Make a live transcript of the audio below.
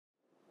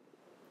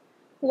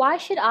Why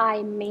should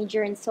I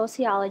major in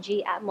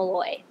sociology at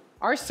Molloy?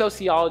 Our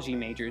sociology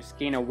majors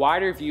gain a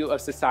wider view of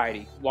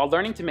society while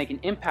learning to make an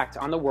impact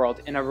on the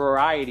world in a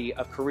variety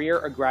of career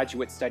or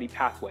graduate study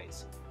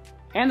pathways.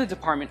 And the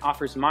department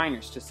offers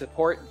minors to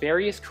support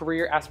various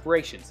career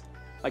aspirations,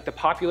 like the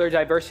Popular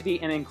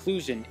Diversity and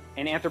Inclusion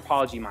and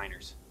Anthropology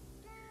minors.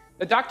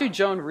 The Dr.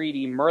 Joan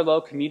Reedy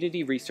Merlot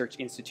Community Research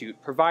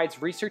Institute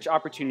provides research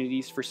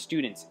opportunities for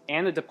students,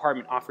 and the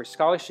department offers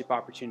scholarship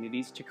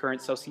opportunities to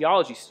current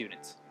sociology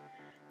students,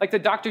 like the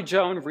Dr.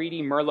 Joan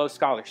Reedy Merlot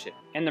Scholarship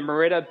and the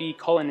Merida B.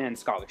 Cullinan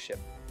Scholarship.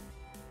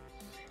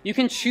 You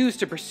can choose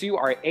to pursue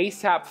our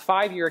ASAP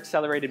 5-year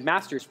accelerated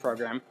master's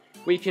program,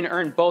 where you can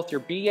earn both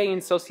your BA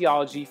in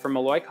Sociology from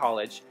Molloy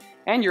College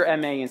and your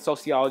MA in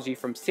Sociology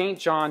from St.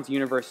 John's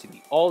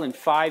University, all in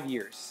 5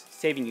 years,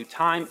 saving you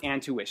time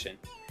and tuition.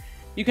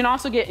 You can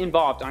also get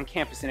involved on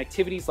campus in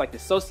activities like the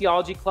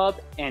Sociology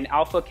Club and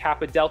Alpha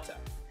Kappa Delta,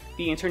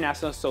 the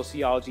International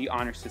Sociology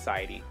Honor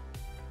Society.